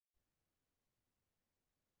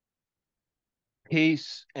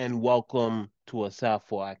Peace and welcome to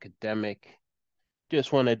Asafo Academic.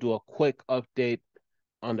 Just want to do a quick update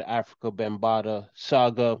on the Afrika Bambaataa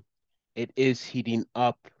saga. It is heating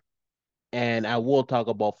up, and I will talk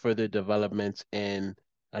about further developments in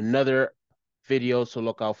another video, so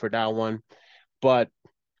look out for that one. But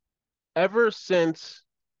ever since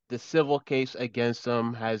the civil case against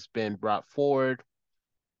them has been brought forward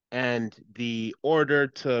and the order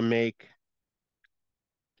to make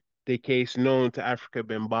the case known to Afrika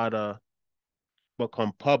Bambaataa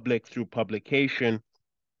become public through publication,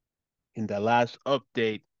 in the last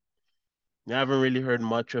update, I haven't really heard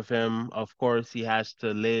much of him. Of course, he has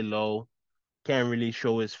to lay low, can't really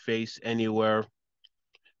show his face anywhere.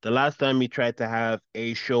 The last time he tried to have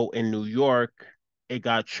a show in New York, it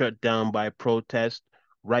got shut down by protest,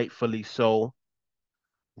 rightfully so,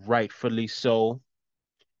 rightfully so.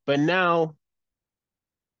 But now,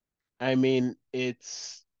 I mean,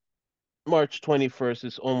 it's March 21st,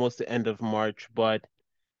 it's almost the end of March, but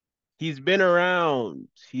he's been around.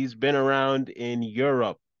 He's been around in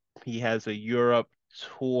Europe. He has a Europe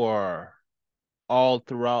tour all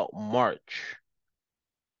throughout March.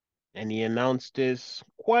 And he announced this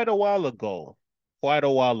quite a while ago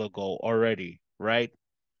already, right?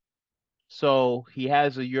 So he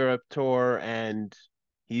has a Europe tour and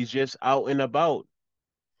he's just out and about.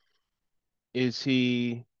 Is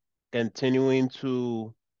he continuing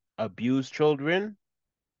to abuse children?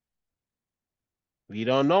 We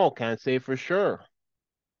don't know, can't say for sure.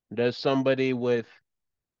 Does somebody with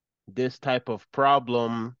this type of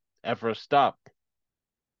problem ever stop?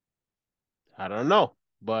 I don't know,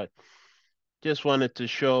 but just wanted to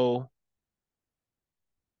show.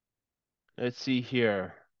 Let's see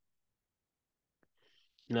here.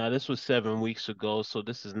 Now, this was 7 weeks ago, so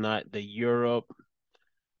this is not the Europe.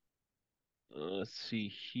 Let's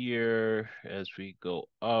see here as we go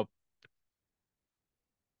up.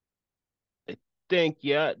 I think,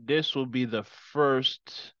 yeah, this will be the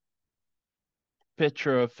first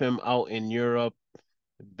picture of him out in Europe.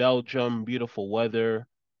 Belgium, beautiful weather.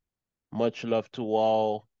 Much love to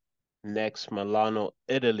all. Next, Milano,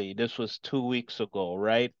 Italy. This was 2 weeks ago,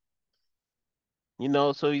 right?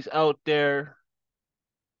 So he's out there,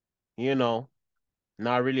 you know,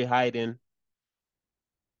 not really hiding.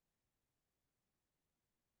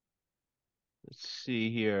 Let's see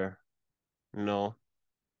here. No,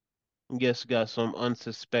 I guess got some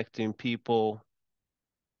unsuspecting people,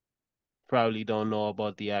 probably don't know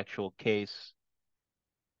about the actual case.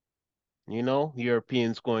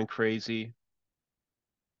 Europeans going crazy.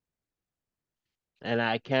 And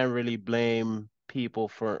I can't really blame people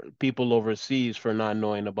overseas for not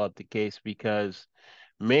knowing about the case because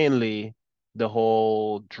mainly the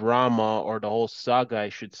whole drama or the whole saga, I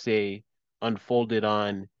should say, unfolded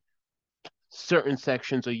on certain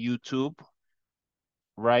sections of YouTube,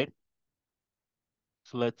 right?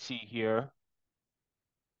 So let's see here.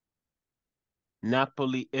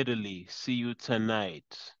 Napoli, Italy. See you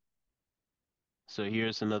tonight. So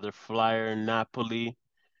here's another flyer, Napoli.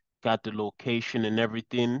 Got the location and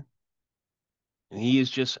everything. And he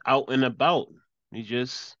is just out and about. He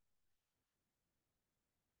just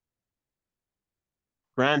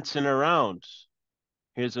prancing around.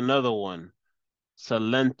 Here's another one.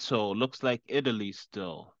 Salento. Looks like Italy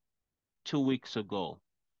still. 2 weeks ago.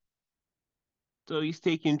 So he's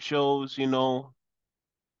taking shows,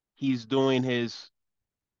 he's doing his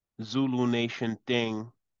Zulu Nation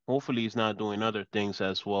thing. Hopefully he's not doing other things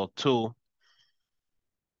as well too.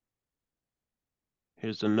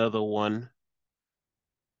 Here's another one.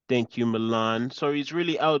 Thank you, Milan. So he's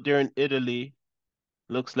really out there in Italy.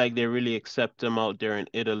 Looks like they really accept him out there in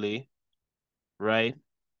Italy, right?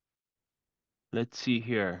 Let's see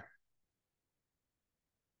here.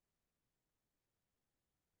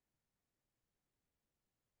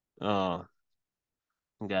 Oh,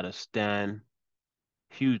 got a stand,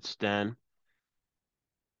 huge stand.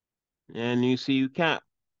 And you see you can't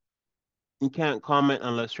comment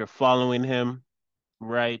unless you're following him,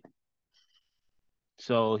 right?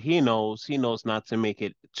 So he knows not to make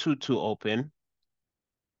it too open,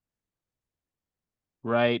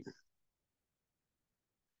 right?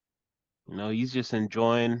 He's just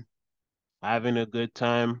enjoying, having a good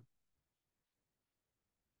time,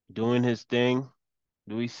 doing his thing.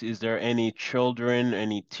 Is there any children,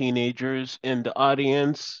 any teenagers in the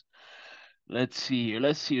audience? Let's see here.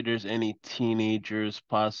 Let's see if there's any teenagers,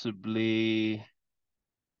 possibly,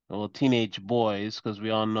 well, teenage boys, because we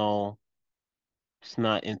all know he's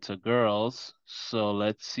not into girls. So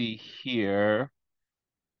let's see here.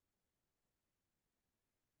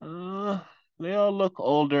 Uh, they all look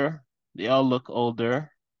older. They all look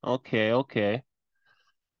older. Okay, okay.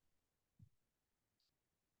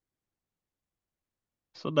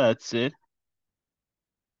 So that's it.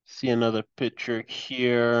 See another picture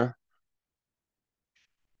here.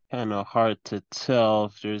 Kind of hard to tell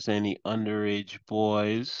if there's any underage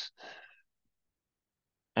boys.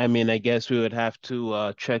 I mean, I guess we would have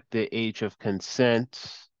to check the age of consent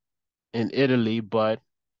in Italy, but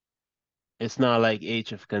it's not like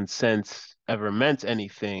age of consent ever meant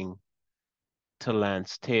anything to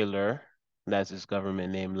Lance Taylor. That's his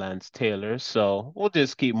government name, Lance Taylor. So we'll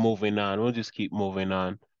just keep moving on. We'll just keep moving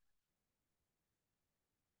on.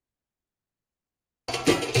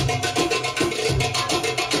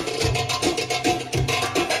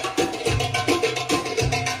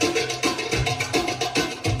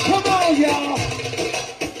 Come on, y'all.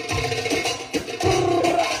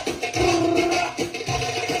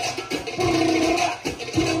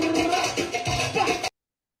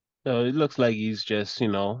 So it looks like he's just,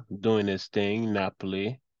 doing his thing,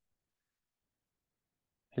 Napoli.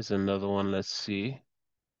 Here's another one. Let's see.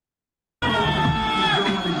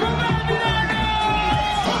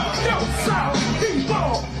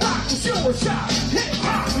 These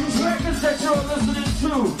records that you're listening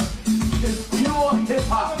to is pure hip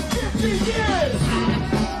hop. 50 years!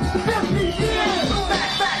 50 years!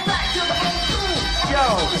 Back to the old school! Yo!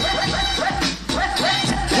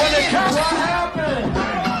 When it comes what happened?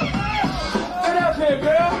 Get up here,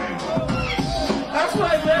 girl! That's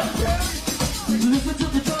right, man! Listen to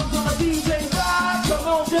the drums on the DJ side, come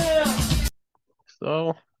on down! So,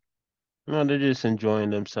 they're just enjoying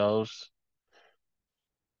themselves,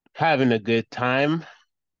 having a good time.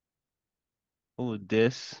 Ooh,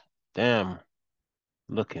 this. Damn.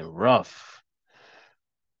 Looking rough.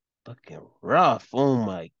 Looking rough. Oh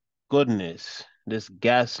my goodness. This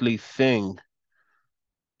ghastly thing.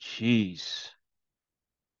 Jeez.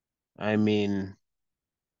 I mean,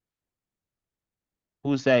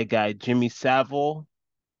 who's that guy? Jimmy Savile?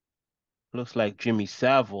 Looks like Jimmy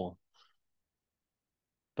Savile.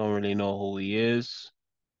 Don't really know who he is.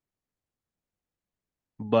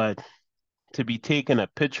 But to be taking a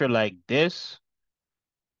picture like this,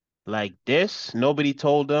 nobody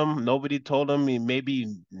told him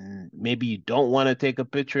maybe you don't want to take a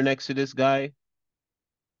picture next to this guy.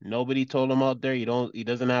 Nobody told him out there he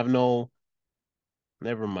doesn't have no.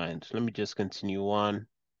 Never mind. Let me just continue on.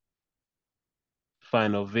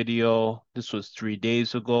 Final video. This was 3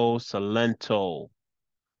 days ago. Salento.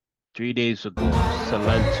 3 days ago.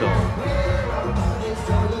 Salento.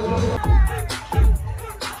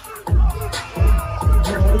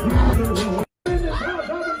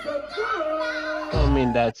 I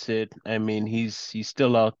mean, that's it. I mean, he's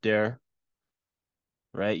still out there,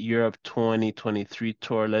 right? Europe 2023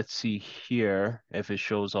 tour. Let's see here if it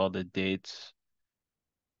shows all the dates.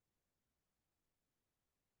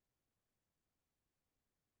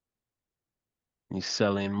 He's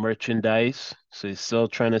selling merchandise. So he's still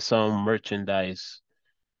trying to sell merchandise.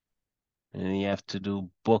 And you have to do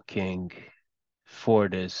booking for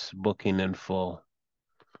this, booking in full.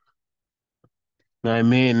 I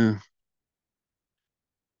mean,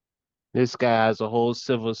 this guy has a whole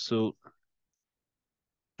civil suit,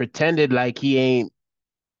 pretended like he ain't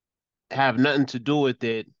have nothing to do with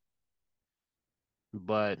it,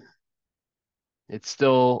 but it's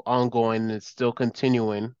still ongoing, it's still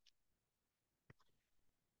continuing.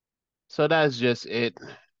 So that's just it.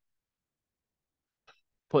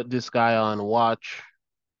 Put this guy on watch,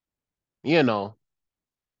 you know,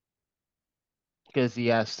 because he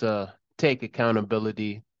has to take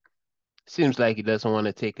accountability. Seems like he doesn't want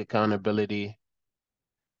to take accountability.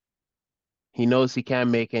 He knows he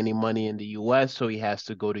can't make any money in the US, so he has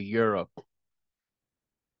to go to Europe.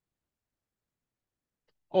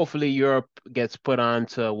 Hopefully Europe gets put on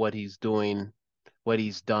to what he's doing, what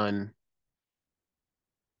he's done.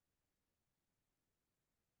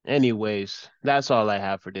 Anyways, that's all I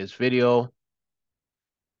have for this video.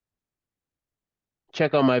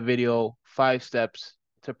 Check out my video, 5 Steps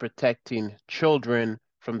to Protecting Children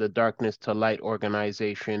from the Darkness to Light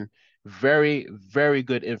organization. Very, very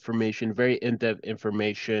good information, very in-depth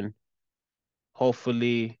information.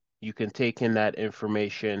 Hopefully you can take in that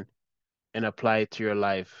information and apply it to your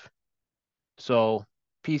life. So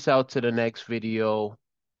peace out to the next video.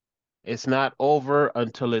 It's not over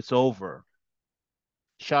until it's over.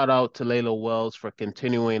 Shout out to Layla Wells for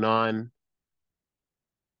continuing on.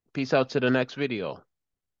 Peace out to the next video.